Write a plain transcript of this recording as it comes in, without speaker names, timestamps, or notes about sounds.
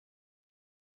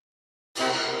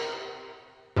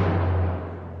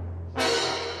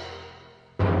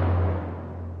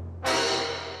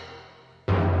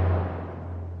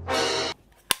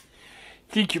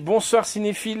Clic, bonsoir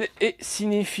cinéphiles et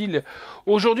cinéphiles.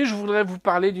 Aujourd'hui, je voudrais vous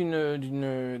parler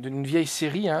d'une vieille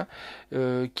série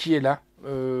qui est là,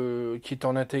 qui est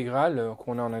en intégrale,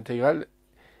 qu'on a en intégrale,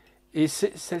 et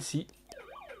c'est celle-ci.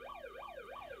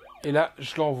 Et là,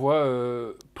 je l'envoie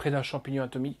près d'un champignon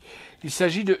atomique. Il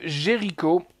s'agit de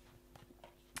Jericho.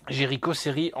 Jericho,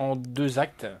 série en 2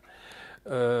 actes.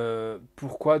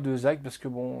 Pourquoi 2 actes? Parce que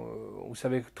bon, vous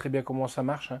savez très bien comment ça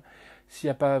marche. S'il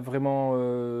n'y a pas vraiment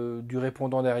du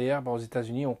répondant derrière, aux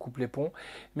États-Unis, on coupe les ponts.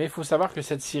 Mais il faut savoir que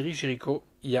cette série Jericho,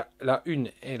 il y a la 1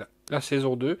 et la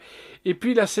saison 2. Et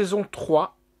puis la saison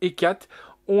 3 et 4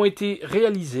 ont été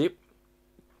réalisées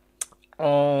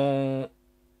en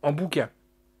bouquin.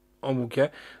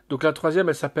 Donc la troisième,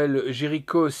 elle s'appelle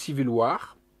Jericho Civil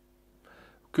War,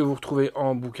 que vous retrouvez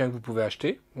en bouquin que vous pouvez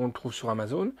acheter. On le trouve sur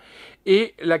Amazon.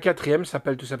 Et la quatrième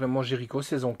s'appelle tout simplement Jericho,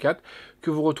 saison 4,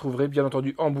 que vous retrouverez bien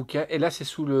entendu en bouquin. Et là, c'est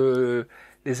sous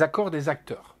les accords des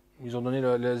acteurs. Ils ont donné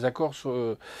les accords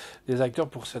des acteurs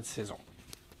pour cette saison.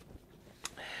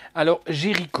 Alors,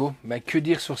 Jericho, que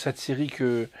dire sur cette série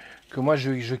que moi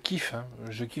je kiffe.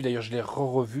 Je kiffe, d'ailleurs, je l'ai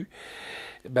revu.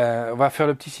 On va faire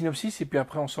le petit synopsis et puis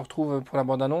après on se retrouve pour la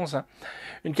bande-annonce.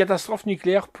 Une catastrophe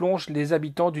nucléaire plonge les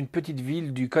habitants d'une petite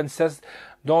ville du Kansas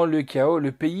dans le chaos.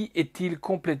 Le pays est-il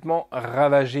complètement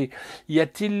ravagé? Y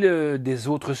a-t-il des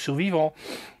autres survivants?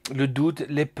 Le doute,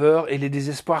 les peurs et les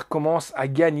désespoirs commencent à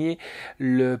gagner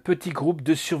le petit groupe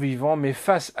de survivants, mais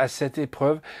face à cette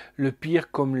épreuve, le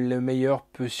pire comme le meilleur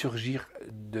peut surgir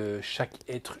de chaque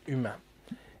être humain.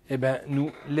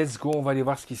 Nous, let's go, on va aller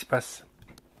voir ce qui se passe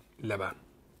là-bas.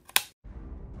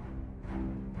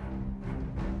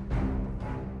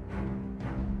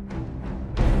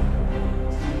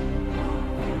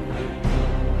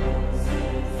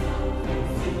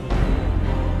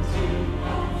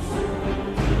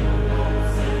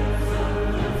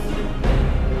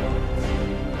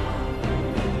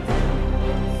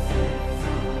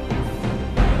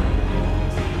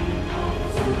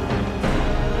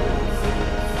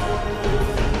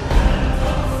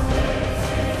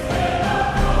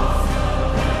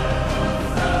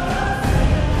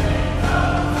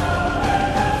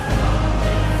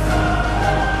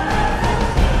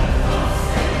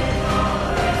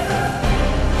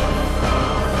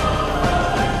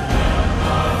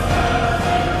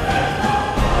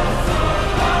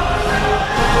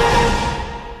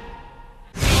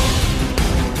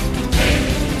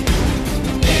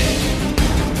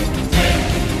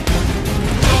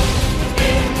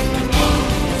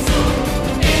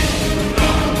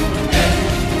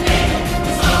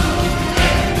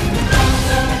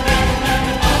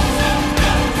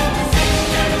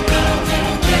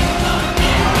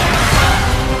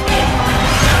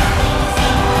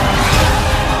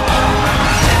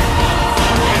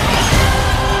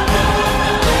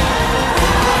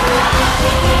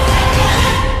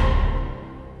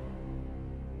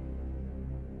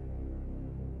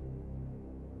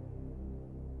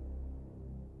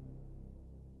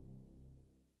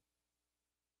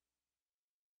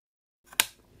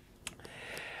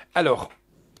 Alors,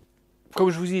 comme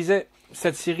je vous disais,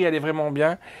 cette série, elle est vraiment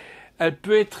bien. Elle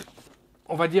peut être,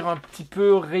 on va dire, un petit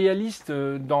peu réaliste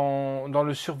dans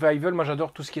le survival. Moi,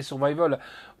 j'adore tout ce qui est survival.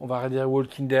 On va dire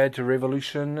Walking Dead,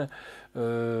 Revolution. On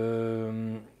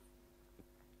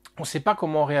ne sait pas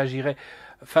comment on réagirait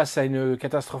face à une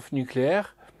catastrophe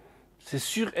nucléaire. C'est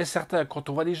sûr et certain. Quand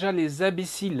on voit déjà les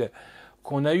imbéciles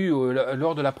qu'on a eus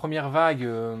lors de la première vague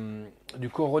du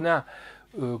corona,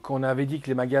 qu'on avait dit que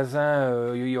les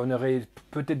magasins, il y en aurait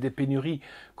peut-être des pénuries.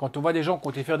 Quand on voit des gens qui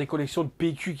ont été faire des collections de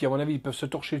PQ, qui à mon avis ils peuvent se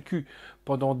torcher le cul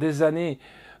pendant des années,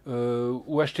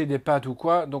 ou acheter des pâtes ou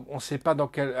quoi, donc on ne sait pas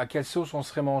à quelle sauce on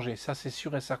serait mangé. Ça c'est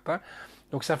sûr et certain.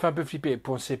 Donc ça fait un peu flipper.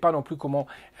 Puis on ne sait pas non plus comment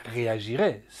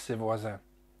réagiraient ses voisins.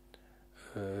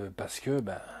 Parce que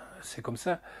c'est comme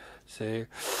ça. C'est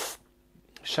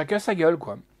chacun sa gueule,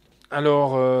 quoi.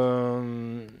 Alors,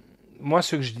 moi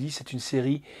ce que je dis, c'est une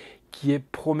série qui est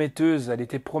prometteuse. Elle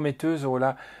était prometteuse,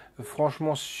 voilà,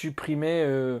 franchement supprimée,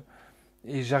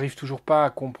 et j'arrive toujours pas à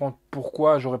comprendre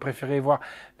pourquoi. J'aurais préféré voir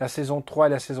la saison 3 et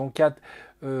la saison 4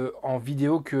 en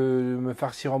vidéo que me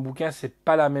farcir en bouquin. C'est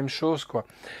pas la même chose, quoi.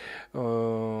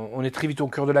 On est très vite au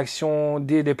cœur de l'action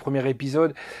dès les premiers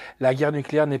épisodes. La guerre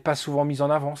nucléaire n'est pas souvent mise en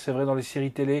avant, c'est vrai, dans les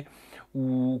séries télé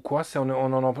ou quoi, on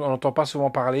n'entend pas souvent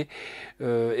parler,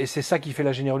 et c'est ça qui fait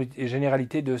la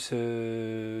généralité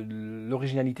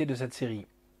l'originalité de cette série.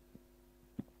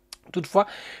 Toutefois,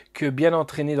 que bien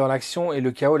entraînée dans l'action et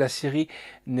le chaos, la série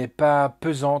n'est pas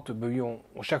pesante.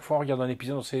 Chaque fois on regarde un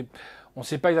épisode, on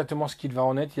sait pas exactement ce qu'il va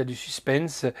en être, il y a du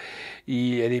suspense,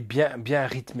 et elle est bien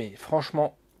rythmée.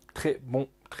 Franchement,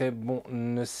 très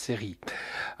bonne série.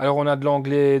 Alors on a de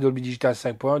l'anglais Dolby Digital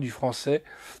 5.1, du français,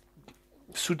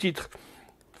 sous-titres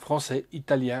français,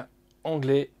 italien,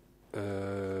 anglais,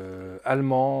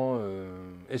 allemand,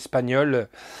 espagnol.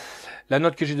 La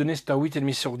note que j'ai donnée, c'est un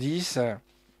 8,5 sur 10.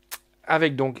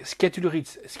 Avec donc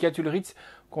Scatulritz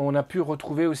qu'on a pu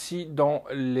retrouver aussi dans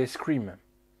les Scream.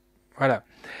 Voilà.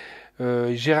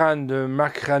 Gérard de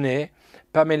Mark Raney,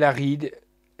 Pamela Reed,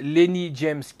 Lenny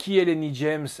James. Qui est Lenny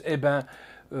James? Eh ben,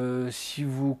 si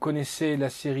vous connaissez la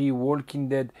série Walking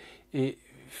Dead et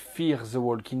Fear the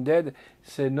Walking Dead,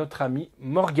 c'est notre ami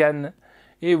Morgan.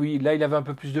 Et oui, là il avait un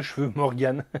peu plus de cheveux,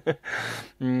 Morgan.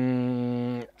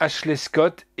 Ashley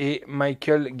Scott et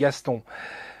Michael Gaston.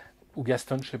 Ou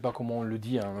Gaston, je ne sais pas comment on le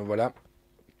dit, hein, voilà.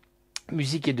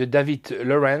 Musique est de David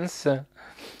Lawrence.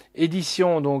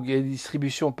 Édition donc, et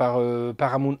distribution par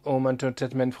Paramount Home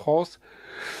Entertainment France.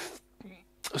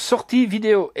 Sortie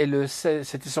vidéo,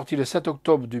 c'était sorti le 7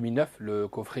 octobre 2009, le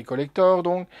coffret collector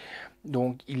donc.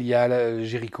 Donc il y a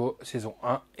Jericho saison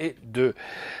 1 et 2.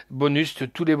 Bonus,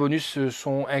 tous les bonus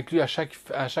sont inclus à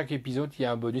chaque épisode, il y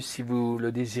a un bonus si vous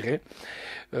le désirez.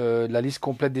 La liste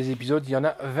complète des épisodes, il y en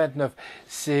a 29.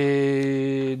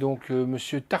 C'est donc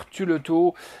monsieur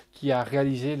Turteltaub qui a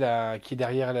réalisé qui est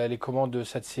derrière les commandes de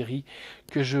cette série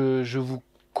que je vous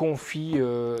confie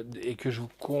et que je vous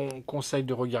conseille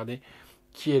de regarder,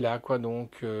 qui est là quoi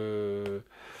donc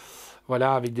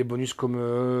voilà, avec des bonus comme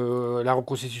la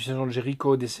reconstitution de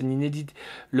Jericho, des scènes inédites,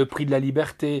 le prix de la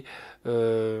liberté.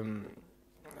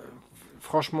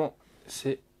 Franchement,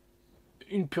 c'est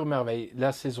une pure merveille.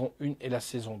 La saison 1 et la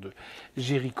saison 2.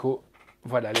 Jericho,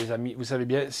 voilà les amis, vous savez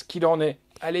bien ce qu'il en est.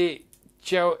 Allez,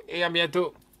 ciao et à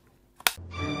bientôt.